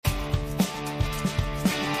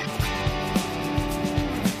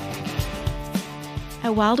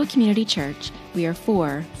At Wildwood Community Church, we are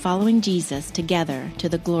for following Jesus together to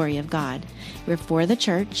the glory of God. We're for the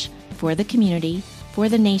church, for the community, for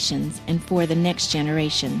the nations, and for the next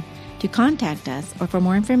generation. To contact us or for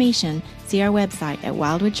more information, see our website at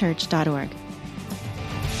wildwoodchurch.org.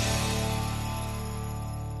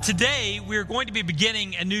 Today, we're going to be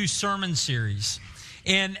beginning a new sermon series.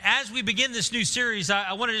 And as we begin this new series,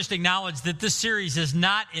 I want to just acknowledge that this series is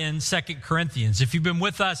not in 2 Corinthians. If you've been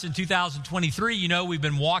with us in 2023, you know we've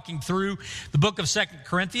been walking through the book of 2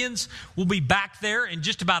 Corinthians. We'll be back there in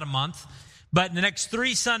just about a month. But in the next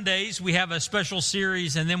 3 Sundays, we have a special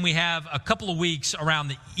series, and then we have a couple of weeks around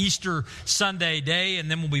the Easter Sunday day, and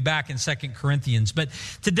then we'll be back in 2 Corinthians. But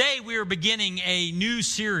today we are beginning a new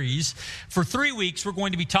series. For 3 weeks, we're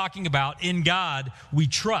going to be talking about In God We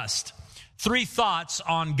Trust. 3 thoughts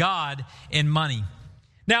on God and money.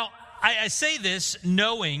 Now, I say this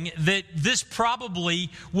knowing that this probably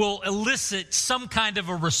will elicit some kind of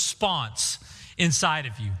a response inside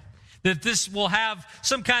of you. That this will have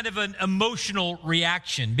some kind of an emotional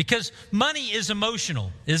reaction, because money is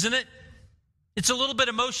emotional, isn't it? It's a little bit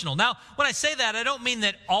emotional. Now, when I say that, I don't mean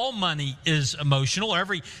that all money is emotional, or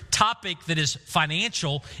every topic that is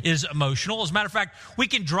financial is emotional. As a matter of fact, we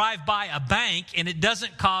can drive by a bank and it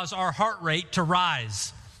doesn't cause our heart rate to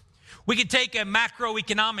rise. We can take a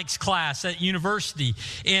macroeconomics class at university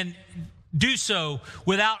and do so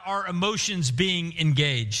without our emotions being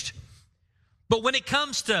engaged. But when it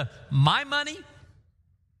comes to my money,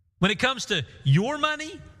 when it comes to your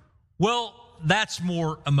money, well, that's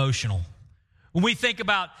more emotional. When we think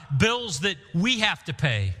about bills that we have to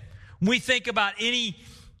pay, when we think about any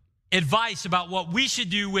advice about what we should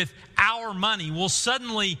do with our money, well,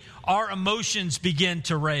 suddenly our emotions begin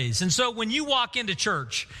to raise. And so when you walk into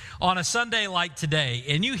church on a Sunday like today,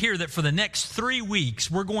 and you hear that for the next 3 weeks,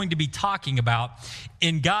 we're going to be talking about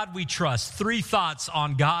In God We Trust, 3 thoughts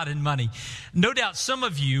on God and money. No doubt some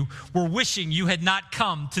of you were wishing you had not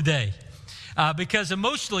come today, because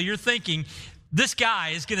emotionally you're thinking, this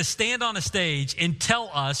guy is going to stand on a stage and tell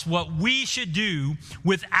us what we should do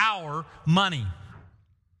with our money.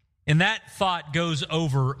 And that thought goes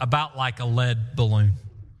over about like a lead balloon.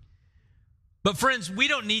 But friends, we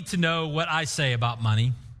don't need to know what I say about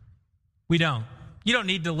money. We don't. You don't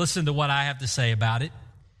need to listen to what I have to say about it.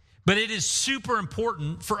 But it is super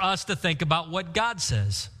important for us to think about what God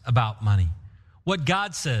says about money, what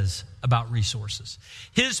God says about resources.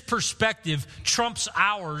 His perspective trumps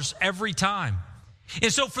ours every time.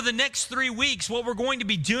 And so for the next 3 weeks, what we're going to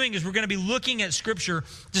be doing is we're going to be looking at Scripture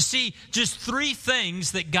to see just 3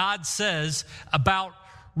 things that God says about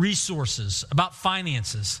resources, about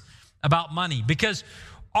finances, about money. Because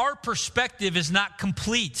our perspective is not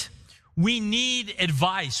complete. We need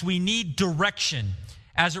advice. We need direction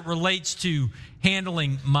as it relates to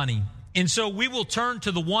handling money. And so we will turn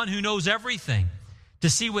to the one who knows everything to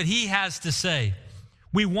see what he has to say.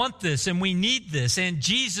 We want this and we need this, and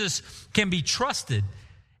Jesus can be trusted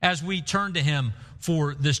as we turn to him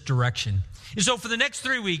for this direction. And so for the next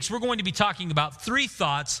 3 weeks, we're going to be talking about 3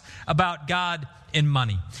 thoughts about God and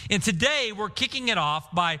money. And today we're kicking it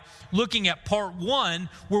off by looking at part 1,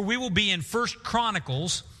 where we will be in 1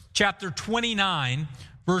 Chronicles chapter 29,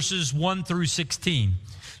 verses 1 through 16.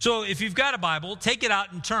 So if you've got a Bible, take it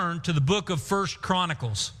out and turn to the book of 1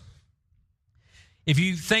 Chronicles. If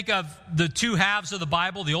you think of the 2 halves of the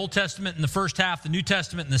Bible, the Old Testament in the first half, the New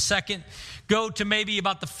Testament in the second, go to maybe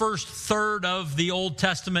about the first third of the Old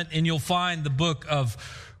Testament and you'll find the book of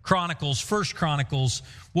Chronicles. 1 Chronicles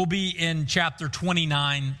will be in chapter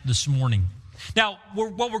 29 this morning. Now,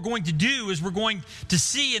 what we're going to do is we're going to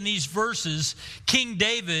see in these verses King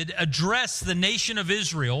David address the nation of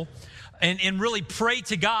Israel and really pray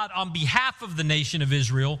to God on behalf of the nation of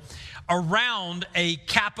Israel around a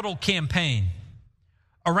capital campaign,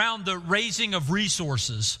 around the raising of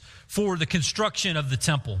resources for the construction of the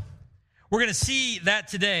temple. We're going to see that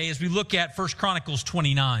today as we look at 1 Chronicles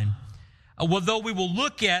 29. Although we will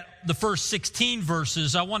look at the first 16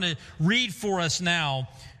 verses, I want to read for us now,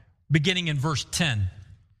 beginning in verse 10.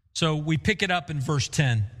 So we pick it up in verse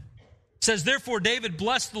 10. It says, "Therefore David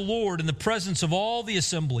blessed the Lord in the presence of all the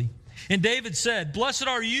assembly. And David said, Blessed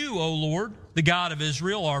are you, O Lord, the God of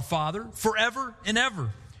Israel, our Father, forever and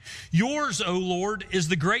ever. Yours, O Lord, is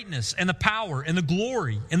the greatness and the power and the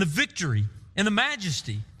glory and the victory and the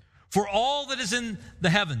majesty. For all that is in the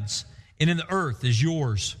heavens and in the earth is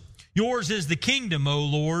yours. Yours is the kingdom, O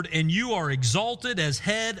Lord, and you are exalted as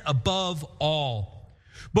head above all.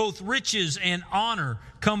 Both riches and honor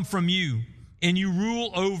come from you, and you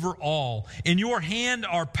rule over all. In your hand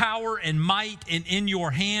are power and might, and in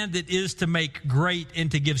your hand it is to make great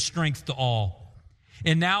and to give strength to all.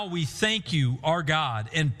 And now we thank you, our God,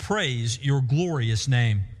 and praise your glorious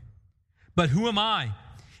name. But who am I,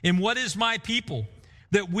 and what is my people,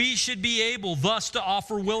 that we should be able thus to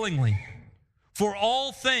offer willingly? For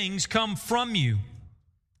all things come from you,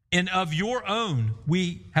 and of your own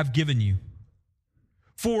we have given you.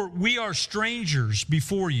 For we are strangers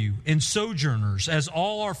before you, and sojourners, as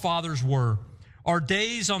all our fathers were. Our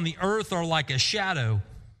days on the earth are like a shadow,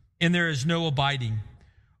 and there is no abiding.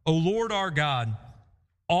 O Lord our God,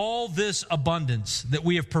 all this abundance that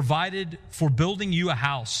we have provided for building you a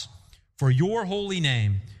house for your holy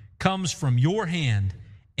name comes from your hand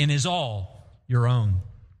and is all your own.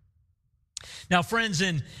 Now, friends,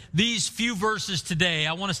 in these few verses today,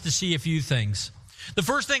 I want us to see a few things. The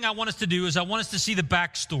first thing I want us to do is I want us to see the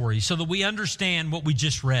backstory so that we understand what we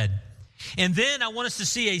just read. And then I want us to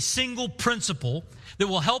see a single principle that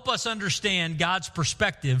will help us understand God's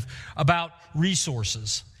perspective about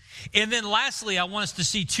resources. And then lastly, I want us to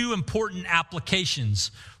see two important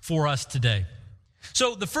applications for us today.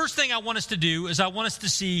 So the first thing I want us to do is I want us to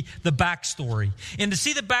see the backstory. And to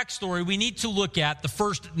see the backstory, we need to look at the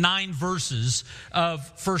first 9 verses of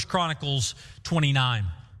 1 Chronicles 29.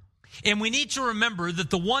 And we need to remember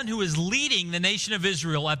that the one who is leading the nation of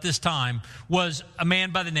Israel at this time was a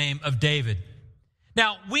man by the name of David.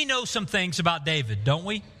 Now, we know some things about David, don't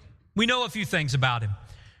we? We know a few things about him.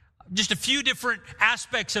 Just a few different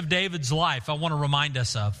aspects of David's life I want to remind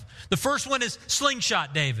us of. The first one is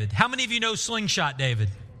Slingshot David. How many of you know Slingshot David?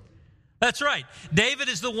 That's right. David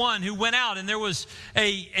is the one who went out, and there was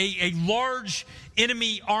a large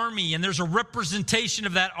enemy army, and there's a representation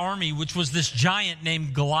of that army, which was this giant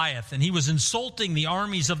named Goliath, and he was insulting the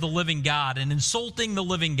armies of the living God and insulting the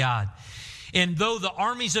living God. And though the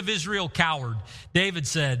armies of Israel cowered, David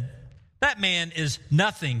said, "That man is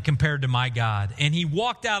nothing compared to my God." And he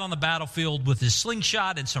walked out on the battlefield with his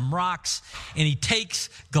slingshot and some rocks, and he takes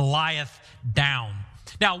Goliath down.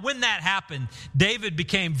 Now, when that happened, David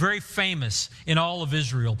became very famous in all of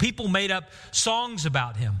Israel. People made up songs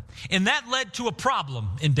about him. And that led to a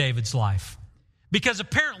problem in David's life. Because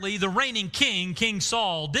apparently the reigning king, King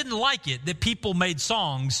Saul, didn't like it that people made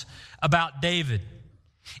songs about David.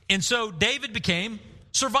 And so David became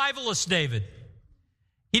survivalist David.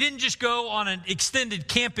 He didn't just go on an extended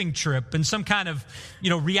camping trip and some kind of,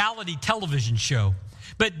 reality television show.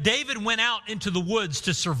 But David went out into the woods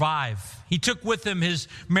to survive. He took with him his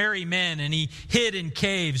merry men, and he hid in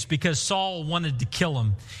caves because Saul wanted to kill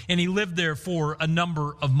him. And he lived there for a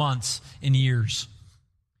number of months and years.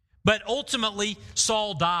 But ultimately,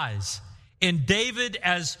 Saul dies. And David,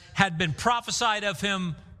 as had been prophesied of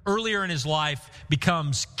him earlier in his life,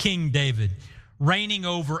 becomes King David, reigning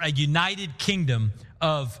over a united kingdom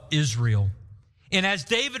of Israel. And as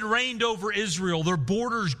David reigned over Israel, their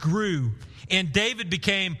borders grew, and David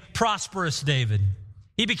became prosperous David.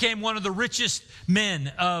 He became one of the richest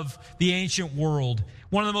men of the ancient world,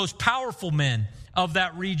 one of the most powerful men of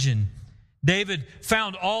that region. David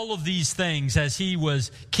found all of these things as he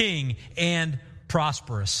was king and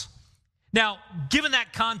prosperous. Now, given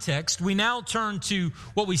that context, we now turn to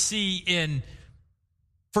what we see in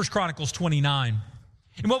 1 Chronicles 29.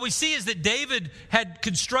 And what we see is that David had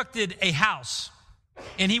constructed a house,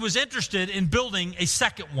 and he was interested in building a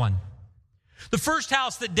second one. The first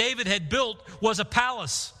house that David had built was a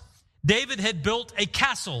palace. David had built a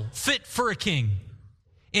castle fit for a king,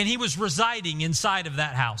 and he was residing inside of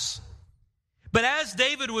that house. But as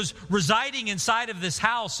David was residing inside of this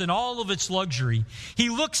house in all of its luxury, he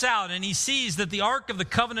looks out and he sees that the Ark of the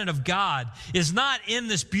Covenant of God is not in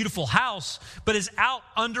this beautiful house, but is out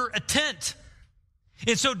under a tent.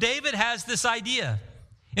 And so David has this idea,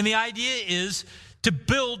 and the idea is to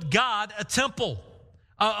build God a temple,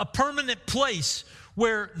 a permanent place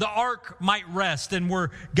where the ark might rest and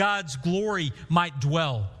where God's glory might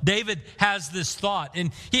dwell. David has this thought,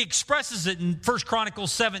 and he expresses it in 1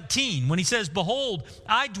 Chronicles 17 when he says, "Behold,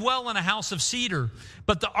 I dwell in a house of cedar,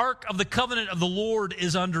 but the ark of the covenant of the Lord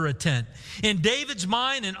is under a tent." In David's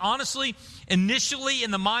mind, and honestly, initially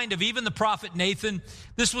in the mind of even the prophet Nathan,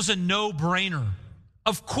 this was a no-brainer.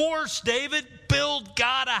 Of course, David, build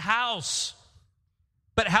God a house.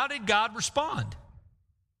 But how did God respond?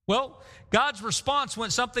 Well, God's response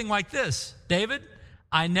went something like this: "David,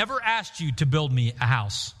 I never asked you to build me a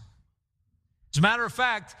house. As a matter of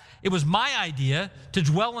fact, it was my idea to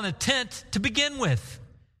dwell in a tent to begin with.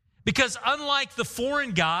 Because unlike the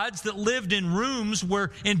foreign gods that lived in rooms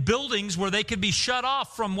in buildings where they could be shut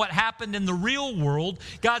off from what happened in the real world,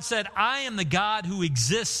 God said, I am the God who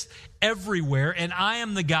exists everywhere, and I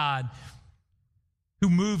am the God who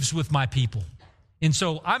moves with my people. And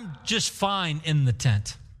so I'm just fine in the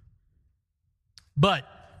tent." But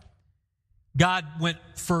God went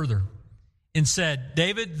further and said,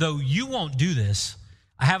 David, though you won't do this,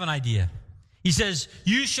 I have an idea. He says,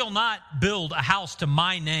 you shall not build a house to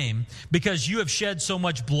my name because you have shed so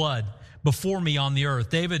much blood before me on the earth.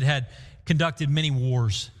 David had conducted many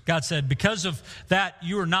wars. God said, because of that,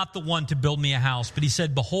 you are not the one to build me a house. But he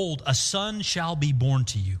said, behold, a son shall be born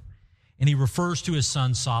to you. And he refers to his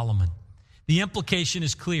son Solomon. The implication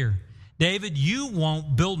is clear. David, you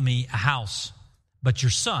won't build me a house, but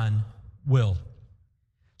your son will.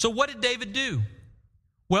 So what did David do?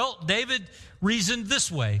 Well, David reasoned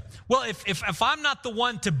this way. Well, if I'm not the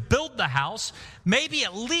one to build the house, maybe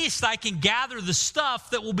at least I can gather the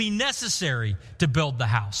stuff that will be necessary to build the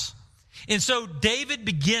house. And so David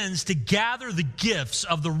begins to gather the gifts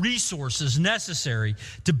of the resources necessary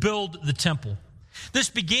to build the temple. This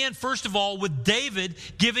began, first of all, with David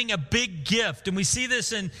giving a big gift. And we see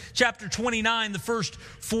this in chapter 29, the first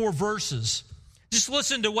 4 verses. Just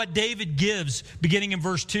listen to what David gives beginning in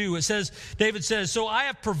verse 2. It says, David says, so I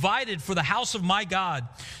have provided for the house of my God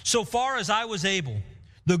so far as I was able.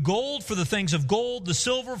 The gold for the things of gold, the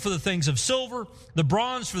silver for the things of silver, the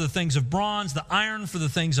bronze for the things of bronze, the iron for the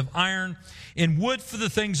things of iron, and wood for the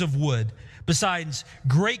things of wood, besides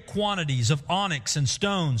great quantities of onyx and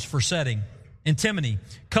stones for setting, antimony,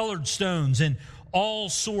 colored stones, and all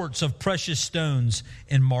sorts of precious stones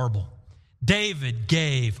and marble. David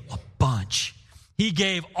gave a bunch. He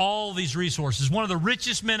gave all these resources. One of the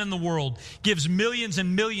richest men in the world gives millions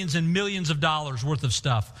and millions and millions of dollars worth of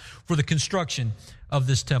stuff for the construction of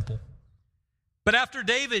this temple. But after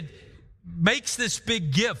David makes this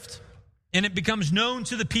big gift and it becomes known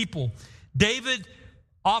to the people, David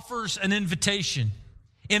offers an invitation.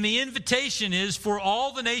 And the invitation is for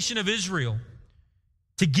all the nation of Israel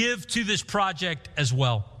to give to this project as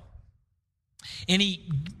well. And he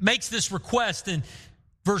makes this request in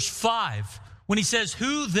verse 5 when he says,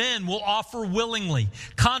 who then will offer willingly,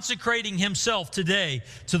 consecrating himself today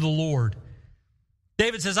to the Lord?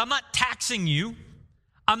 David says, I'm not taxing you.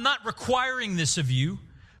 I'm not requiring this of you,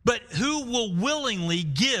 but who will willingly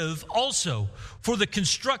give also for the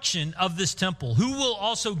construction of this temple? Who will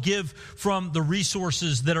also give from the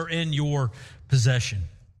resources that are in your possession?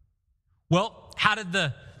 Well, how did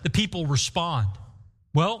the people respond?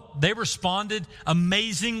 Well, they responded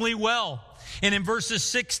amazingly well. And in verses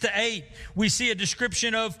 6 to 8, we see a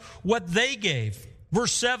description of what they gave.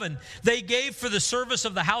 Verse 7, they gave for the service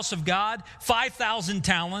of the house of God 5,000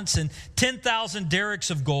 talents and 10,000 derricks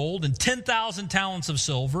of gold and 10,000 talents of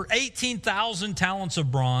silver, 18,000 talents of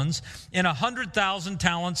bronze, and 100,000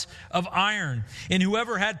 talents of iron. And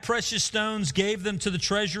whoever had precious stones gave them to the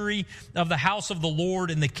treasury of the house of the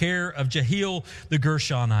Lord in the care of Jehiel the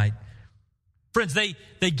Gershonite. Friends, they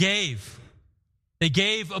gave. They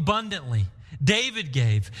gave abundantly. David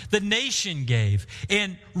gave, the nation gave,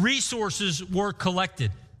 and resources were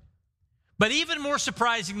collected. But even more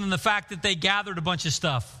surprising than the fact that they gathered a bunch of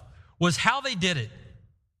stuff was how they did it.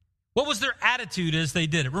 What was their attitude as they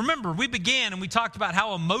did it? Remember, we began and we talked about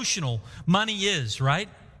how emotional money is, right?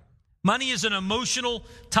 Money is an emotional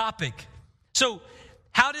topic. So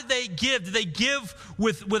how did they give? Did they give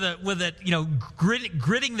with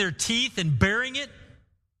gritting their teeth and bearing it?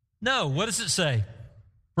 No. What does it say?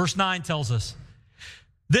 Verse 9 tells us,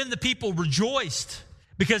 then the people rejoiced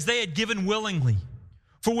because they had given willingly,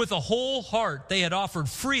 for with a whole heart they had offered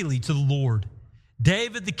freely to the Lord.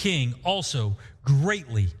 David the king also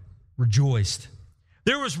greatly rejoiced.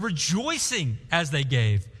 There was rejoicing as they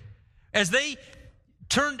gave, as they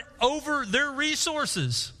turned over their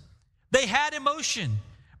resources. They had emotion,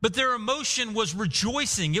 but their emotion was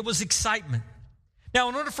rejoicing. It was excitement. Now,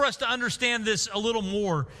 in order for us to understand this a little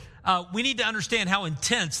more, we need to understand how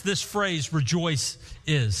intense this phrase rejoice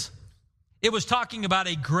is. It was talking about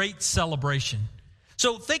a great celebration.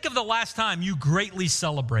 So think of the last time you greatly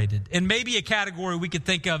celebrated. And maybe a category we could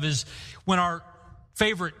think of is when our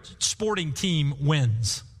favorite sporting team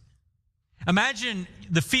wins. Imagine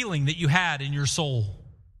the feeling that you had in your soul,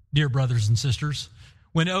 dear brothers and sisters,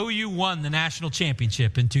 when OU won the national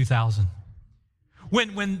championship in 2000.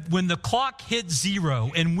 When the clock hit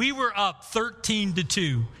 0 and we were up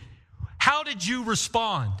 13-2, how did you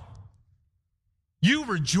respond? You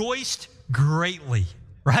rejoiced greatly,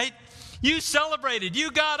 right? You celebrated.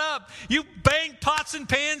 You got up. You banged pots and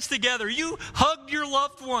pans together. You hugged your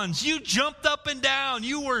loved ones. You jumped up and down.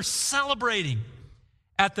 You were celebrating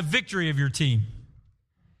at the victory of your team.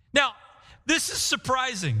 Now, this is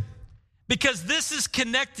surprising because this is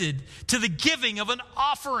connected to the giving of an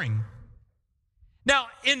offering. Now,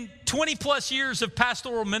 in 20 plus years of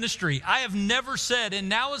pastoral ministry, I have never said, and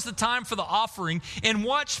now is the time for the offering, and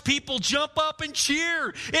watched people jump up and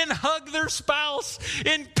cheer and hug their spouse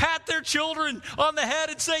and pat their children on the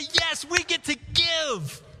head and say, yes, we get to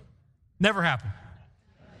give. Never happened.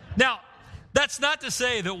 Now, that's not to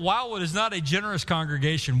say that Wildwood is not a generous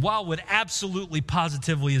congregation. Wildwood absolutely,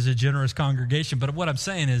 positively is a generous congregation. But what I'm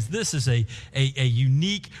saying is this is a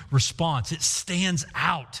unique response. It stands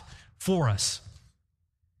out for us.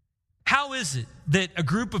 How is it that a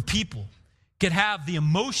group of people could have the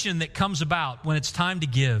emotion that comes about when it's time to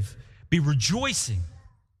give, be rejoicing,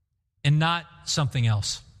 and not something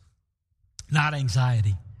else? Not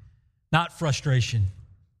anxiety, not frustration,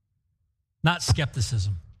 not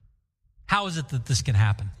skepticism. How is it that this can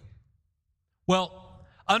happen? Well,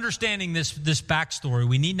 understanding this backstory,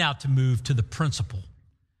 we need now to move to the principle.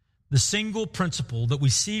 The single principle that we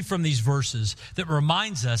see from these verses that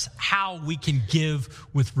reminds us how we can give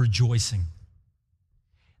with rejoicing.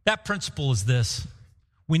 That principle is this: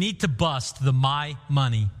 we need to bust the my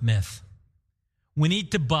money myth. We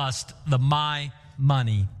need to bust the my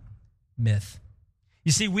money myth.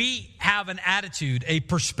 You see, we have an attitude, a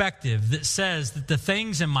perspective that says that the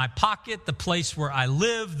things in my pocket, the place where I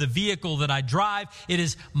live, the vehicle that I drive, it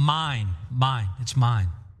is mine, it's mine.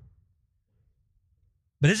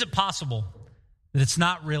 But is it possible that it's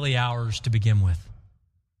not really ours to begin with?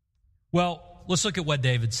 Well, let's look at what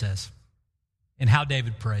David says and how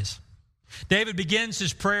David prays. David begins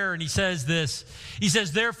his prayer and he says this. He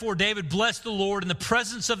says, therefore, David blessed the Lord in the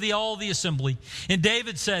presence of all the assembly. And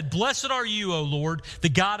David said, blessed are you, O Lord, the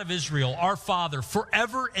God of Israel, our Father,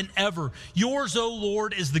 forever and ever. Yours, O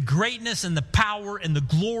Lord, is the greatness and the power and the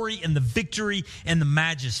glory and the victory and the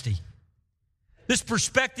majesty. This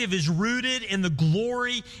perspective is rooted in the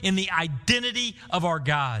glory, in the identity of our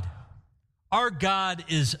God. Our God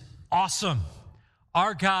is awesome.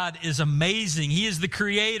 Our God is amazing. He is the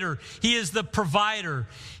creator. He is the provider.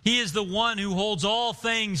 He is the one who holds all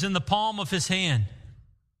things in the palm of his hand.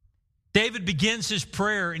 David begins his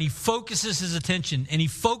prayer and he focuses his attention and he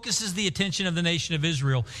focuses the attention of the nation of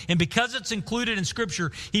Israel. And because it's included in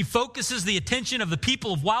Scripture, he focuses the attention of the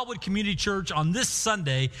people of Wildwood Community Church on this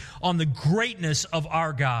Sunday on the greatness of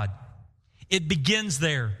our God. It begins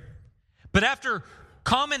there. But after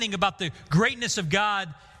commenting about the greatness of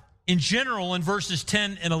God in general in verses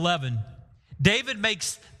 10 and 11, David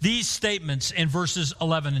makes these statements in verses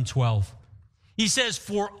 11 and 12. He says,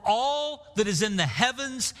 for all that is in the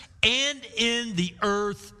heavens and in the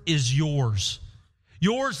earth is yours.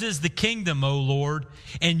 Yours is the kingdom, O Lord,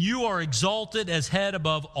 and you are exalted as head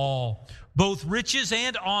above all. Both riches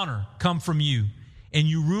and honor come from you, and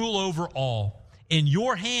you rule over all. In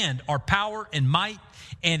your hand are power and might,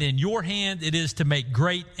 and in your hand it is to make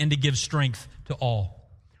great and to give strength to all.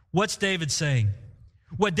 What's David saying?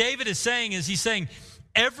 What David is saying is he's saying,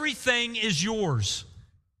 everything is yours.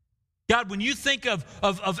 God, when you think of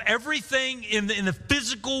everything in the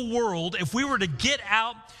physical world, if we were to get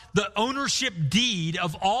out the ownership deed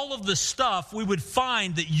of all of the stuff, we would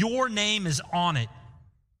find that your name is on it.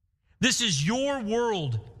 This is your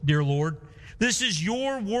world, dear Lord. This is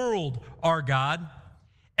your world, our God.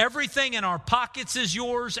 Everything in our pockets is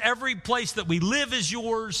yours. Every place that we live is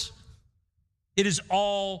yours. It is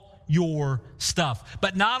all your stuff.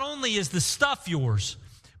 But not only is the stuff yours,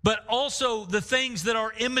 but also the things that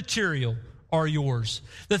are immaterial are yours.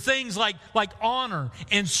 The things like honor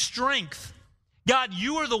and strength. God,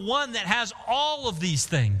 you are the one that has all of these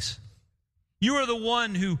things. You are the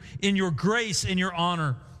one who, in your grace and your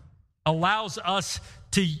honor, allows us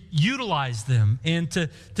to utilize them and to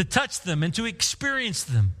touch them and to experience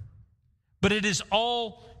them. But it is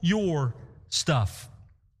all your stuff.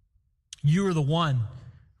 You are the one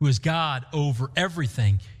who is God over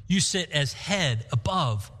everything. You sit as head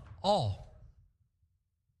above all.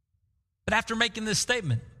 But after making this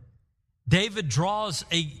statement, David draws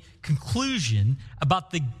a conclusion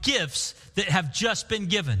about the gifts that have just been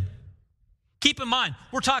given. Keep in mind,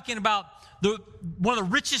 we're talking about one of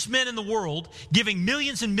the richest men in the world giving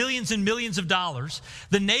millions and millions and millions of dollars.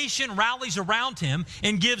 The nation rallies around him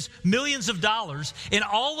and gives millions of dollars. And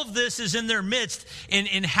all of this is in their midst.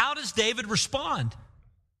 And how does David respond?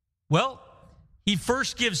 Well, he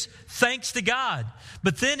first gives thanks to God.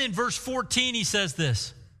 But then in verse 14, he says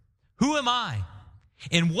this, who am I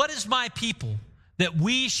and what is my people that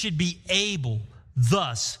we should be able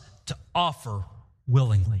thus to offer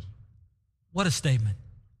willingly? What a statement.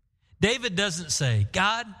 David doesn't say,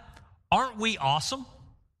 God, aren't we awesome?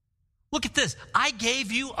 Look at this. I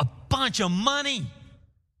gave you a bunch of money.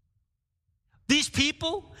 These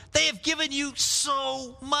people, they have given you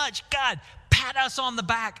so much. God, pat pat us on the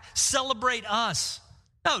back, celebrate us.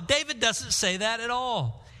 No, David doesn't say that at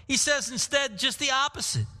all. He says instead just the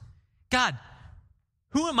opposite. God,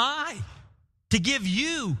 who am I to give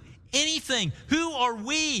you anything? Who are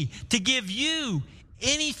we to give you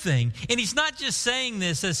anything? And he's not just saying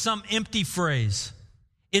this as some empty phrase.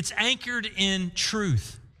 It's anchored in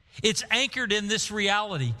truth. It's anchored in this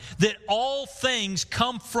reality that all things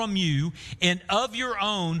come from you, and of your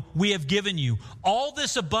own we have given you. All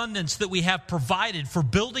this abundance that we have provided for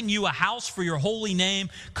building you a house for your holy name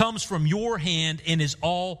comes from your hand and is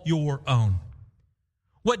all your own.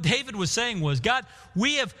 What David was saying was, God,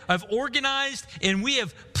 we have organized and we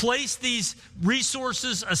have placed these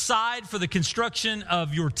resources aside for the construction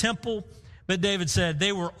of your temple. But David said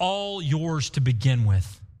they were all yours to begin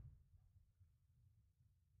with.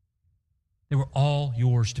 They were all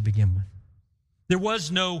yours to begin with. There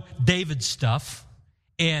was no David stuff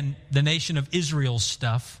and the nation of Israel's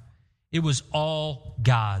stuff. It was all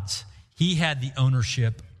God's. He had the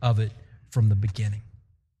ownership of it from the beginning.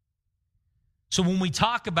 So when we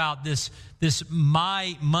talk about this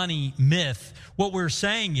my money myth, what we're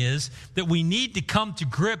saying is that we need to come to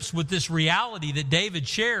grips with this reality that David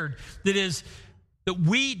shared, that is that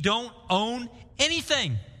we don't own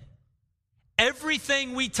anything.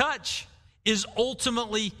 Everything we touch is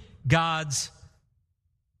ultimately God's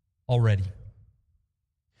already.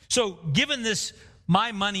 So given this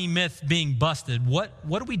my money myth being busted, what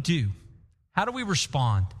do we do? How do we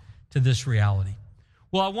respond to this reality?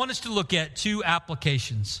 Well, I want us to look at two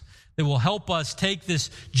applications that will help us take this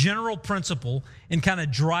general principle and kind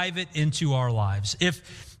of drive it into our lives.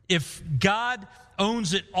 If God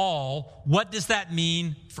owns it all, what does that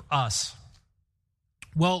mean for us?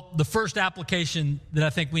 Well, the first application that I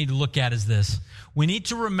think we need to look at is this. We need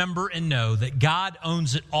to remember and know that God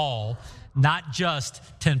owns it all, not just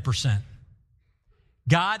 10%.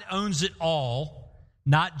 God owns it all,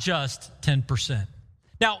 not just 10%.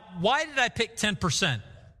 Now, why did I pick 10%?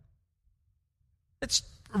 It's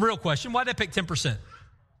a real question. Why did I pick 10%?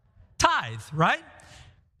 Tithe, right?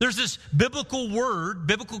 There's this biblical word,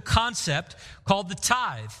 biblical concept called the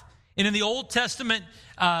tithe. And in the Old Testament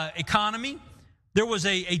economy, there was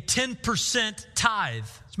a 10% tithe.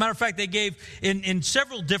 As a matter of fact, they gave in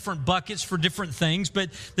several different buckets for different things, but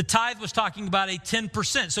the tithe was talking about a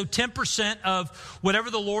 10%. So 10% of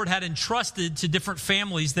whatever the Lord had entrusted to different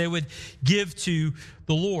families, they would give to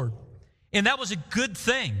the Lord. And that was a good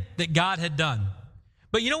thing that God had done.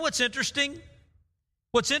 But you know what's interesting?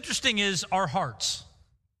 What's interesting is our hearts.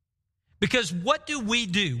 Because what do we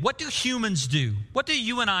do? What do humans do? What do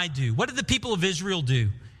you and I do? What did the people of Israel do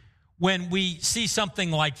when we see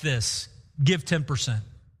something like this? Give 10%.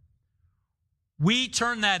 We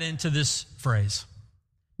turn that into this phrase.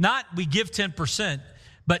 Not we give 10%,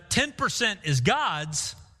 but 10% is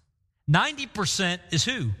God's, 90% is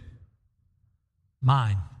who?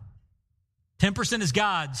 Mine. 10% is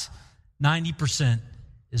God's, 90%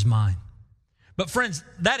 is mine. But friends,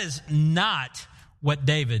 that is not what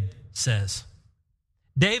David says.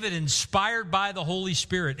 David, inspired by the Holy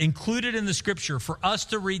Spirit, included in the scripture for us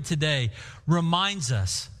to read today, reminds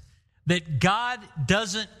us that God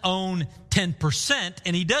doesn't own 10%,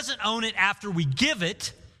 and he doesn't own it after we give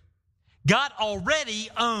it. God already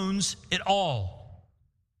owns it all.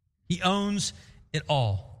 He owns it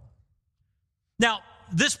all. Now,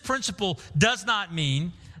 this principle does not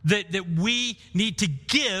mean that we need to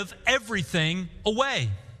give everything away.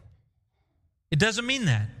 It doesn't mean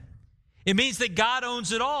that. It means that God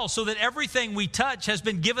owns it all, so that everything we touch has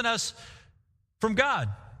been given us from God.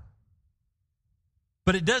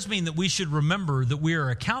 But it does mean that we should remember that we are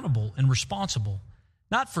accountable and responsible,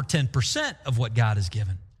 not for 10% of what God has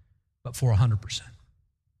given, but for 100%.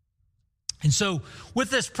 And so with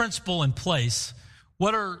this principle in place,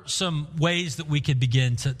 what are some ways that we could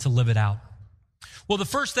begin to live it out? Well, the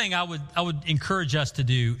first thing I would encourage us to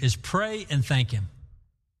do is pray and thank him.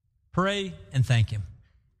 Pray and thank him.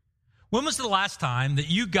 When was the last time that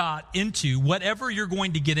you got into whatever you're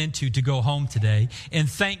going to get into to go home today and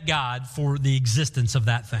thank God for the existence of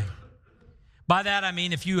that thing? By that, I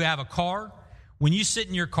mean if you have a car, when you sit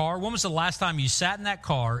in your car, when was the last time you sat in that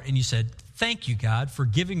car and you said, thank you, God, for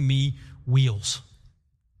giving me wheels?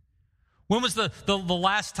 When was the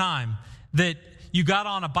last time that you got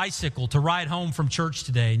on a bicycle to ride home from church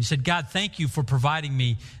today and you said, God, thank you for providing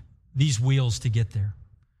me these wheels to get there?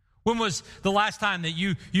 When was the last time that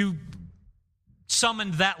you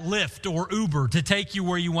summoned that Lyft or Uber to take you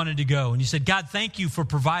where you wanted to go? And you said, God, thank you for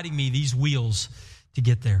providing me these wheels to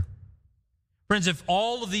get there. Friends, if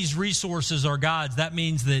all of these resources are God's, that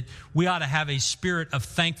means that we ought to have a spirit of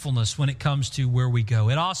thankfulness when it comes to where we go.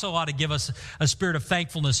 It also ought to give us a spirit of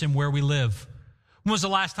thankfulness in where we live. When was the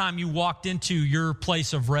last time you walked into your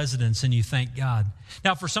place of residence and you thank God?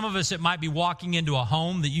 Now, for some of us, it might be walking into a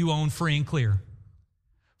home that you own free and clear.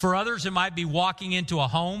 For others, it might be walking into a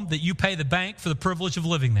home that you pay the bank for the privilege of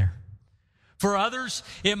living there. For others,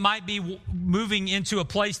 it might be moving into a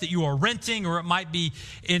place that you are renting, or it might be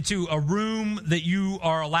into a room that you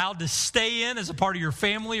are allowed to stay in as a part of your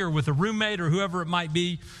family or with a roommate or whoever it might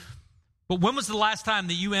be. But when was the last time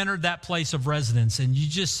that you entered that place of residence and you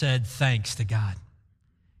just said thanks to God?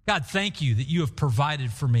 God, thank you that you have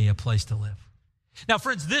provided for me a place to live. Now,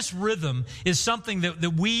 friends, this rhythm is something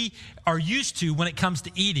that we are used to when it comes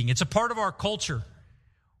to eating. It's a part of our culture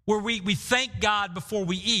where we thank God before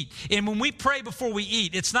we eat. And when we pray before we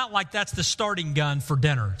eat, it's not like that's the starting gun for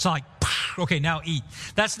dinner. It's not like, okay, now eat.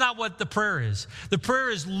 That's not what the prayer is. The prayer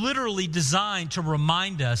is literally designed to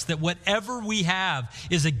remind us that whatever we have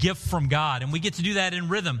is a gift from God. And we get to do that in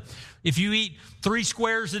rhythm. If you eat 3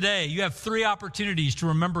 squares a day, you have 3 opportunities to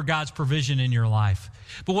remember God's provision in your life.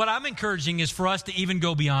 But what I'm encouraging is for us to even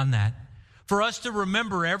go beyond that. For us to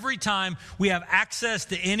remember every time we have access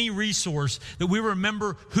to any resource that we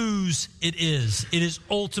remember whose it is. It is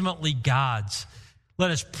ultimately God's.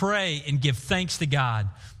 Let us pray and give thanks to God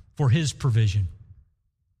for his provision.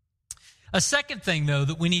 A second thing, though,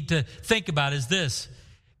 that we need to think about is this.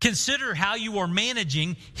 Consider how you are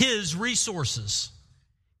managing his resources.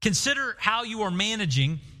 Consider how you are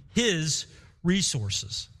managing his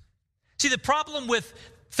resources. See, the problem with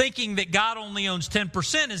thinking that God only owns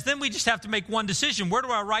 10% is then we just have to make one decision. Where do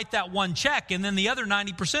I write that one check? And then the other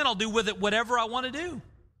 90% I'll do with it whatever I want to do.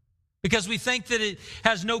 Because we think that it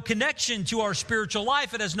has no connection to our spiritual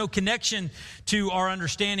life. It has no connection to our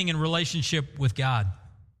understanding and relationship with God.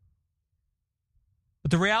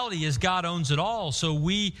 But the reality is God owns it all, so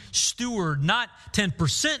we steward not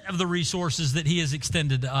 10% of the resources that he has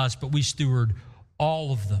extended to us, but we steward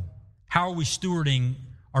all of them. How are we stewarding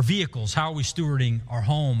our vehicles? How are we stewarding our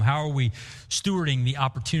home? How are we stewarding the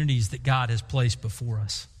opportunities that God has placed before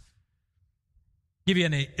us? Give you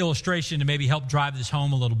an illustration to maybe help drive this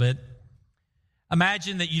home a little bit.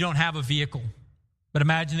 Imagine that you don't have a vehicle, but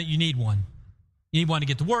imagine that you need one. You need one to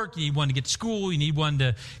get to work, you need one to get to school, you need one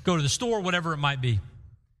to go to the store, whatever it might be.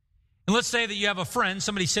 And let's say that you have a friend,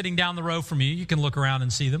 somebody sitting down the road from you. You can look around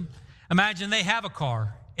and see them. Imagine they have a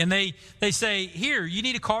car, and they say, here, you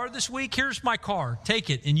need a car this week? Here's my car. Take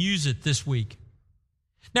it and use it this week.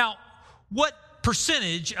 Now, what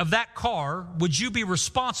percentage of that car would you be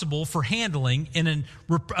responsible for handling in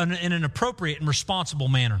an appropriate and responsible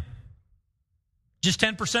manner? Just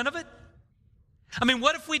 10% of it? I mean,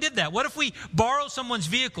 what if we did that? What if we borrow someone's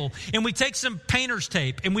vehicle and we take some painter's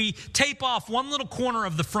tape and we tape off one little corner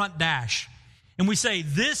of the front dash and we say,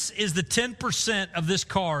 this is the 10% of this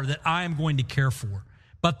car that I am going to care for.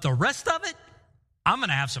 But the rest of it, I'm going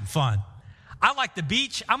to have some fun. I like the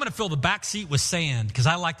beach. I'm going to fill the back seat with sand because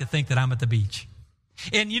I like to think that I'm at the beach.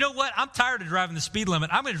 And you know what? I'm tired of driving the speed limit.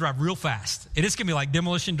 I'm going to drive real fast. And it's going to be like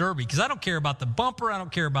demolition derby because I don't care about the bumper. I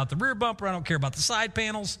don't care about the rear bumper. I don't care about the side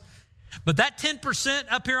panels. But that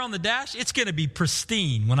 10% up here on the dash, it's going to be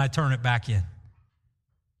pristine when I turn it back in.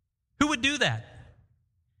 Who would do that?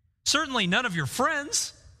 Certainly none of your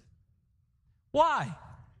friends. Why?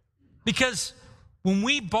 Because when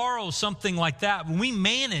we borrow something like that, when we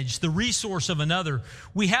manage the resource of another,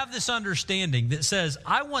 we have this understanding that says,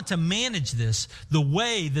 I want to manage this the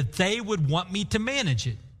way that they would want me to manage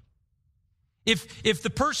it. If the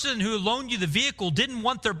person who loaned you the vehicle didn't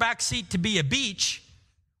want their back seat to be a beach,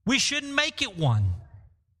 we shouldn't make it one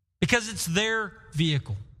because it's their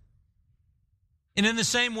vehicle. And in the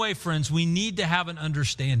same way, friends, we need to have an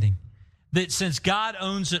understanding that since God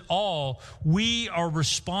owns it all, we are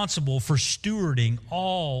responsible for stewarding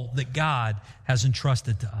all that God has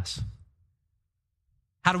entrusted to us.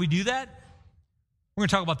 How do we do that? We're going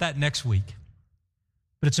to talk about that next week.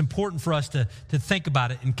 But it's important for us to think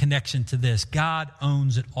about it in connection to this. God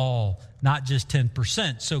owns it all, not just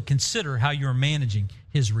 10%. So consider how you're managing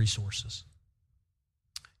his resources.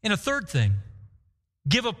 And a third thing,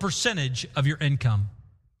 give a percentage of your income.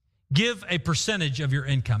 Give a percentage of your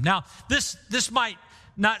income. Now, this might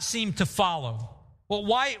not seem to follow. Well,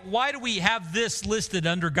 why do we have this listed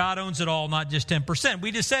under God owns it all, not just 10%?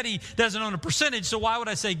 We just said he doesn't own a percentage, so why would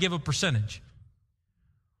I say give a percentage?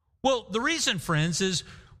 Well, the reason, friends, is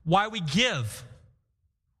why we give.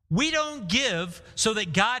 We don't give so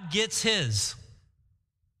that God gets his.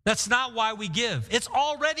 That's not why we give. It's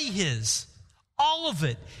already his. All of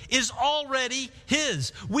it is already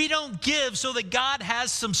his. We don't give so that God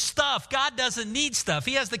has some stuff. God doesn't need stuff.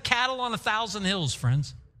 He has the cattle on 1,000 hills,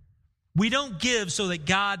 friends. We don't give so that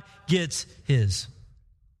God gets his.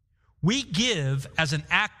 We give as an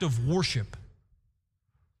act of worship,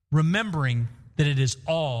 remembering that it is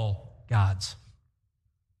all God's.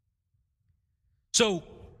 So,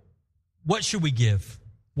 what should we give?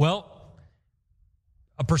 Well,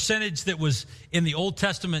 a percentage that was in the Old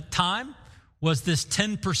Testament time was this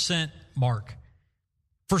 10% mark.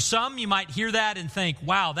 For some, you might hear that and think,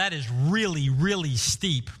 wow, that is really, really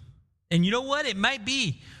steep. And you know what? It might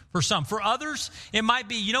be for some. For others, it might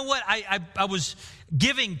be, you know what? I was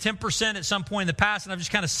giving 10% at some point in the past, and I've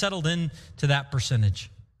just kind of settled into that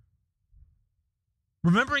percentage.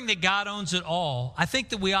 Remembering that God owns it all, I think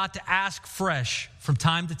that we ought to ask fresh from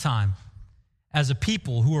time to time as a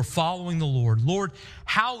people who are following the Lord, Lord,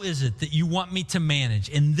 how is it that you want me to manage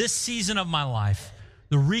in this season of my life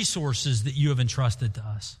the resources that you have entrusted to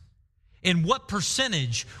us? And what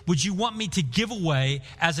percentage would you want me to give away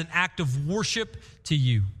as an act of worship to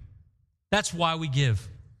you? That's why we give.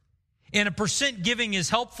 And a percent giving is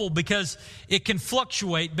helpful because it can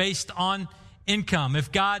fluctuate based on income.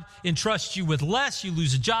 If God entrusts you with less, you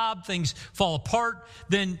lose a job, things fall apart,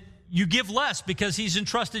 then you give less because he's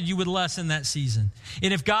entrusted you with less in that season.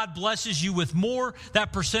 And if God blesses you with more,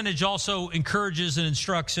 that percentage also encourages and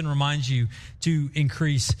instructs and reminds you to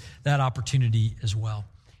increase that opportunity as well.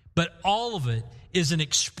 But all of it is an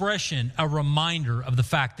expression, a reminder of the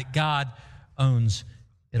fact that God owns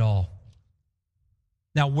it all.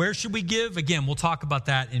 Now, where should we give? Again, we'll talk about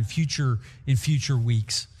that in future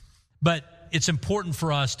weeks. But it's important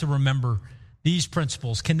for us to remember these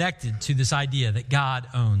principles connected to this idea that God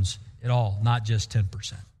owns it all, not just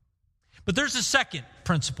 10%. But there's a second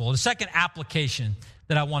principle, a second application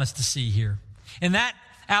that I want us to see here. And that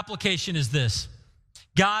application is this: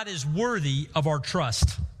 God is worthy of our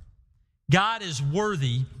trust. God is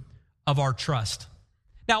worthy of our trust.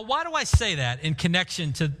 Now, why do I say that in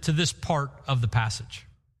connection to this part of the passage?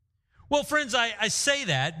 Well, friends, I say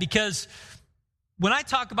that because when I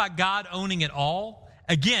talk about God owning it all,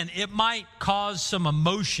 again, it might cause some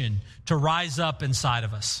emotion to rise up inside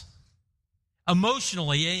of us.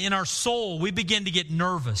 Emotionally, in our soul, we begin to get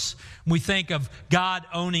nervous when we think of God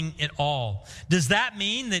owning it all. Does that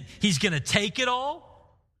mean that he's going to take it all?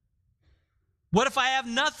 What if I have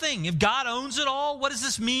nothing? If God owns it all, what does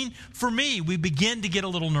this mean for me? We begin to get a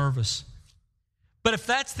little nervous. But if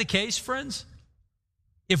that's the case, friends,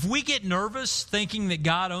 if we get nervous thinking that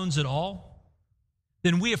God owns it all,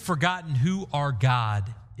 then we have forgotten who our God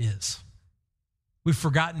is. We've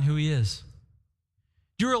forgotten who he is.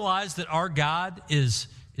 Do you realize that our God is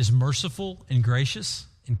merciful and gracious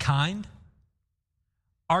and kind?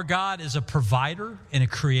 Our God is a provider and a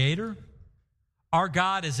creator. Our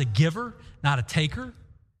God is a giver, not a taker.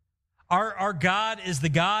 Our God is the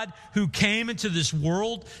God who came into this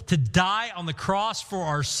world to die on the cross for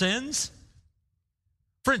our sins.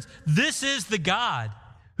 Friends, this is the God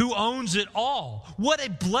who owns it all. What a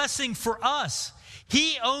blessing for us.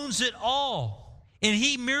 He owns it all. And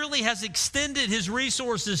he merely has extended his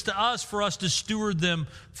resources to us for us to steward them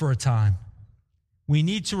for a time. We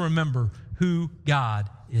need to remember who God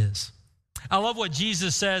is. I love what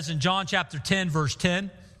Jesus says in John chapter 10, verse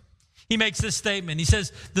 10. He makes this statement. He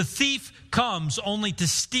says, "The thief comes only to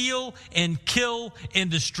steal and kill and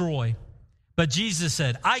destroy. But Jesus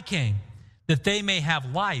said, I came that they may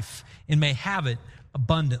have life and may have it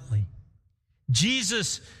abundantly."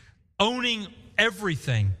 Jesus owning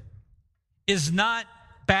everything is not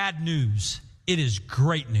bad news. It is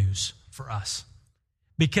great news for us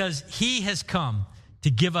because he has come to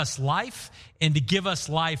give us life and to give us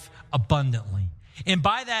life abundantly. And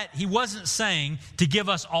by that, he wasn't saying to give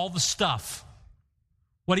us all the stuff.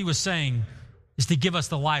 What he was saying is to give us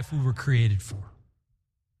the life we were created for.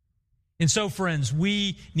 And so, friends,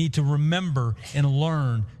 we need to remember and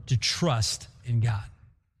learn to trust in God.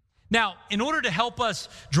 Now, in order to help us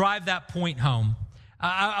drive that point home,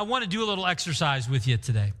 I want to do a little exercise with you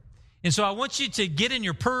today. And so I want you to get in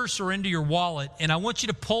your purse or into your wallet, and I want you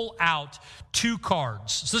to pull out 2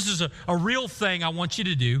 cards. So this is a real thing I want you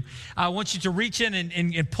to do. I want you to reach in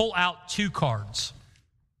and pull out 2 cards.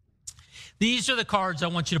 These are the cards I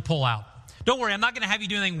want you to pull out. Don't worry, I'm not going to have you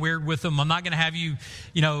do anything weird with them. I'm not going to have you,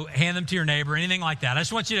 hand them to your neighbor or anything like that. I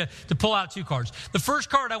just want you to pull out 2 cards. The first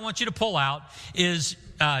card I want you to pull out is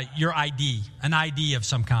your ID, an ID of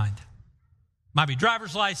some kind. Might be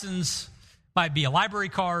driver's license, might be a library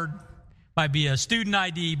card, might be a student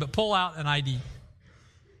ID, but pull out an ID.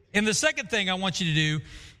 And the second thing I want you to do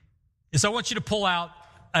is I want you to pull out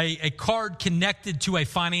a card connected to a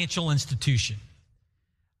financial institution.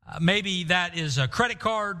 Maybe that is a credit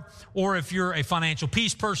card, or if you're a financial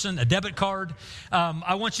peace person, a debit card.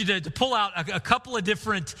 I want you to pull out a couple of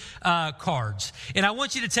different cards. And I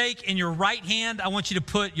want you to take in your right hand, I want you to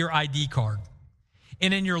put your ID card.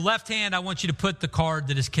 And in your left hand, I want you to put the card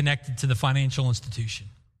that is connected to the financial institution.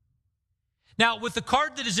 Now, with the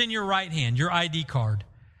card that is in your right hand, your ID card,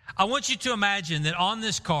 I want you to imagine that on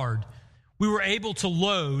this card, we were able to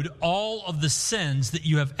load all of the sins that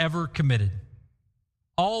you have ever committed.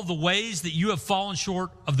 All the ways that you have fallen short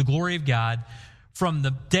of the glory of God from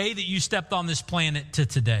the day that you stepped on this planet to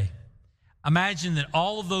today. Imagine that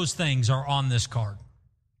all of those things are on this card.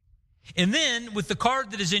 And then with the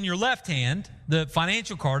card that is in your left hand, the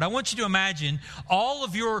financial card, I want you to imagine all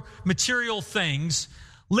of your material things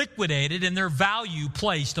liquidated and their value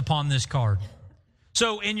placed upon this card.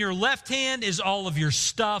 So in your left hand is all of your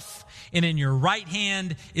stuff, and in your right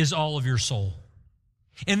hand is all of your soul.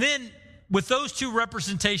 And then with those two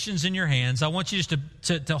representations in your hands, I want you just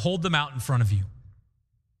to hold them out in front of you.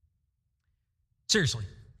 Seriously,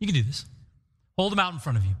 you can do this. Hold them out in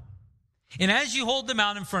front of you. And as you hold them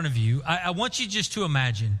out in front of you, I want you just to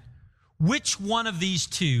imagine which one of these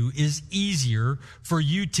two is easier for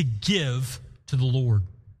you to give to the Lord.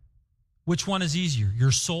 Which one is easier,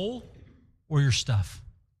 your soul or your stuff?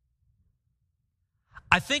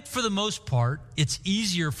 I think for the most part, it's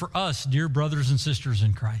easier for us, dear brothers and sisters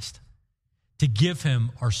in Christ, to give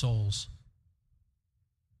him our souls.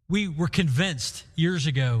 We were convinced years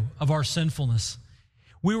ago of our sinfulness.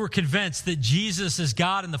 We were convinced that Jesus is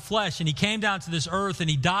God in the flesh, and he came down to this earth and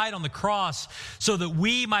he died on the cross so that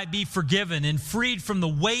we might be forgiven and freed from the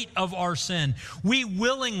weight of our sin. We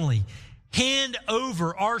willingly hand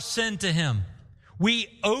over our sin to him. We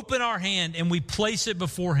open our hand and we place it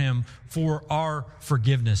before him for our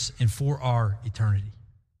forgiveness and for our eternity.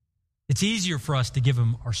 It's easier for us to give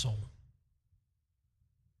him our soul.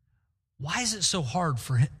 Why is it so hard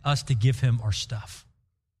for us to give him our stuff?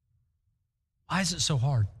 Why is it so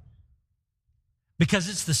hard? Because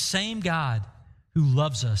it's the same God who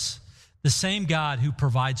loves us, the same God who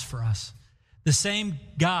provides for us, the same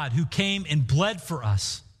God who came and bled for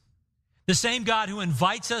us, the same God who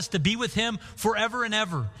invites us to be with him forever and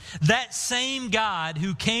ever. That same God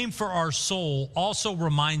who came for our soul also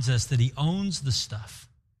reminds us that he owns the stuff.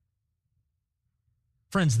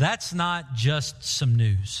 Friends, that's not just some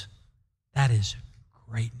news. That is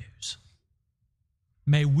great news.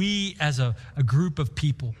 May we as a group of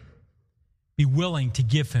people be willing to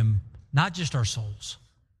give him not just our souls,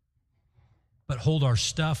 but hold our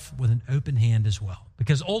stuff with an open hand as well.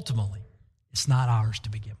 Because ultimately, it's not ours to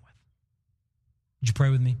begin with. Would you pray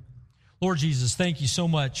with me? Lord Jesus, thank you so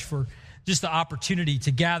much for just the opportunity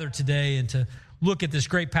to gather today and to look at this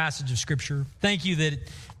great passage of Scripture. Thank you that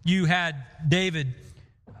you had David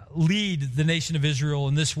lead the nation of Israel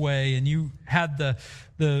in this way, and you had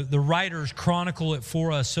the writers chronicle it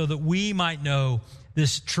for us so that we might know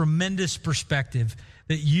this tremendous perspective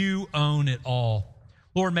that you own it all.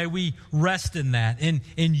 Lord, may we rest in that. In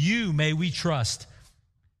you may we trust.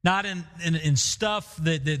 Not in stuff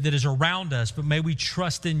that is around us, but may we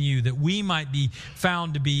trust in you that we might be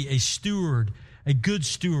found to be a steward, a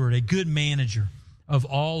good manager of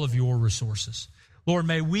all of your resources. Lord,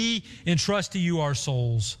 may we entrust to you our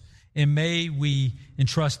souls, and may we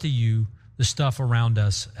entrust to you the stuff around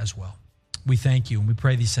us as well. We thank you, and we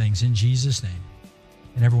pray these things in Jesus' name.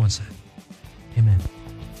 And everyone said,